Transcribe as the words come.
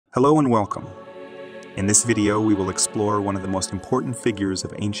Hello and welcome. In this video, we will explore one of the most important figures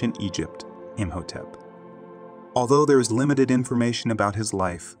of ancient Egypt, Imhotep. Although there is limited information about his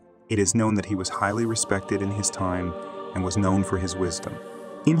life, it is known that he was highly respected in his time and was known for his wisdom.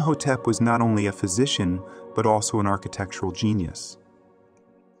 Imhotep was not only a physician, but also an architectural genius.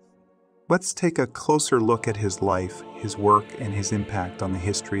 Let's take a closer look at his life, his work, and his impact on the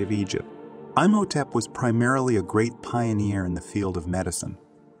history of Egypt. Imhotep was primarily a great pioneer in the field of medicine.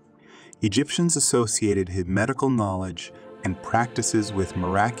 Egyptians associated his medical knowledge and practices with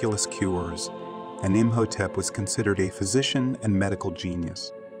miraculous cures, and Imhotep was considered a physician and medical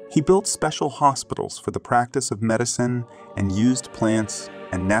genius. He built special hospitals for the practice of medicine and used plants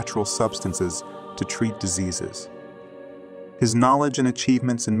and natural substances to treat diseases. His knowledge and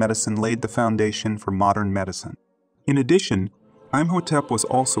achievements in medicine laid the foundation for modern medicine. In addition, Imhotep was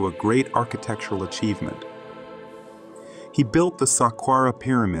also a great architectural achievement. He built the Saqqara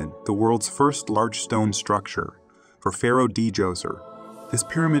Pyramid, the world's first large stone structure, for Pharaoh Djoser. This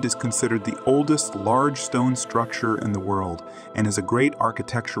pyramid is considered the oldest large stone structure in the world and is a great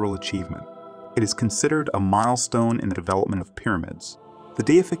architectural achievement. It is considered a milestone in the development of pyramids. The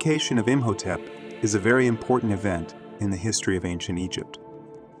deification of Imhotep is a very important event in the history of ancient Egypt.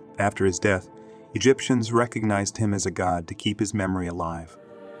 After his death, Egyptians recognized him as a god to keep his memory alive.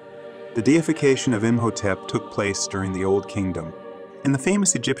 The deification of Imhotep took place during the Old Kingdom. In the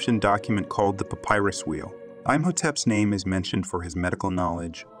famous Egyptian document called the Papyrus Wheel, Imhotep's name is mentioned for his medical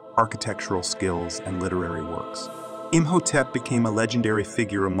knowledge, architectural skills, and literary works. Imhotep became a legendary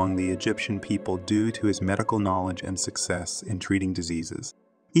figure among the Egyptian people due to his medical knowledge and success in treating diseases.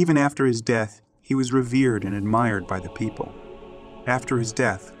 Even after his death, he was revered and admired by the people. After his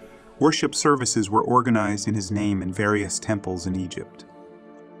death, worship services were organized in his name in various temples in Egypt.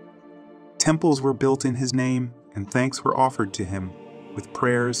 Temples were built in his name, and thanks were offered to him with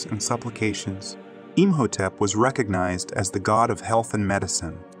prayers and supplications. Imhotep was recognized as the god of health and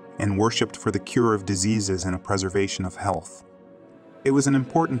medicine, and worshipped for the cure of diseases and a preservation of health. It was an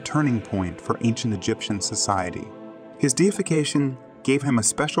important turning point for ancient Egyptian society. His deification gave him a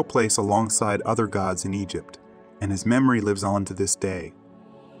special place alongside other gods in Egypt, and his memory lives on to this day.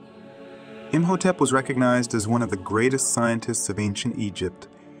 Imhotep was recognized as one of the greatest scientists of ancient Egypt,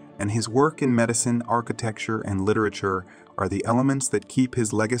 and his work in medicine, architecture, and literature are the elements that keep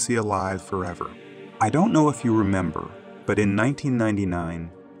his legacy alive forever. I don't know if you remember, but in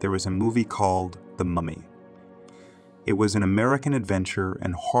 1999, there was a movie called The Mummy. It was an American adventure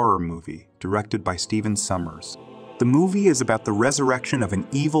and horror movie directed by Stephen Sommers. The movie is about the resurrection of an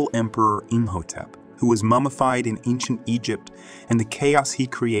evil emperor, Imhotep, who was mummified in ancient Egypt, and the chaos he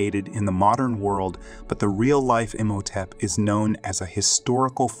created in the modern world, but the real-life Imhotep is known as a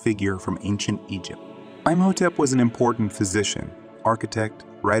historical figure from ancient Egypt. Imhotep was an important physician, architect,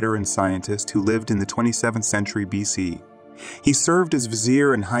 writer, and scientist who lived in the 27th century BC. He served as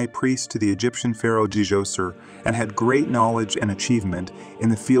vizier and high priest to the Egyptian pharaoh Djoser and had great knowledge and achievement in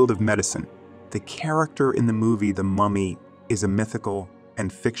the field of medicine. The character in the movie The Mummy is a mythical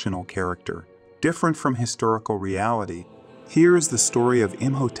and fictional character, different from historical reality. Here is the story of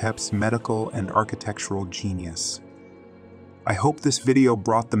Imhotep's medical and architectural genius. I hope this video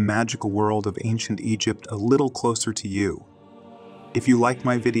brought the magical world of ancient Egypt a little closer to you. If you liked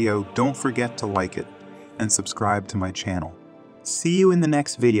my video, don't forget to like it and subscribe to my channel. See you in the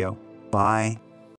next video. Bye.